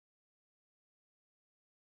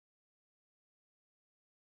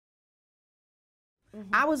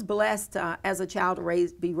I was blessed as a child to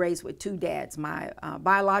be raised with two dads. My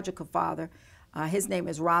biological father, his name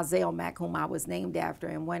is Roszalyn Akins, whom I was named after.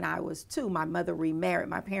 And when I was 2, my mother remarried.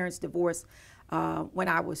 My parents divorced when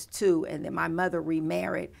I was 2, and then my mother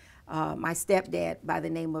remarried my stepdad by the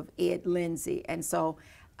name of Ed Lindsay. And so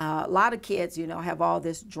a lot of kids, you know, have all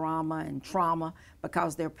this drama and trauma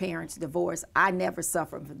because their parents divorced. I never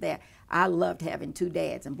suffered from that. I loved having 2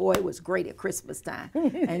 dads, and boy, it was great at Christmas time.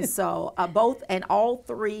 And so all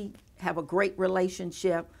 3 have a great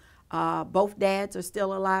relationship. Both dads are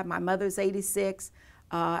still alive. My mother's 86,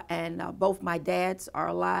 and both my dads are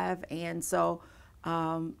alive. And so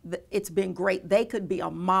it's been great. They could be a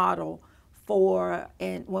model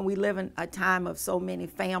and when we live in a time of so many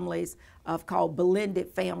families called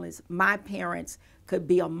blended families, my parents could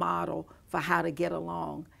be a model for how to get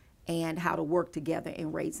along and how to work together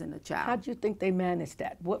in raising a child. How do you think they managed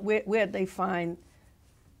that? Where did they find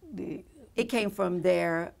the... It came from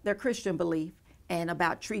their Christian belief and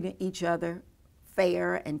about treating each other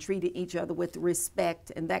fair and treating each other with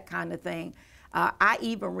respect and that kind of thing. I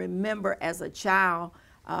even remember as a child,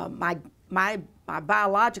 my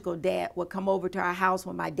biological dad would come over to our house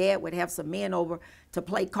when my dad would have some men over to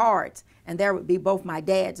play cards, and there would be both my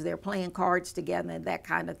dads there playing cards together and that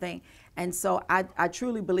kind of thing. And so I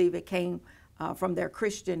truly believe it came from their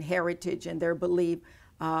Christian heritage and their belief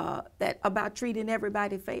that about treating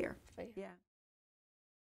everybody fair. Yeah.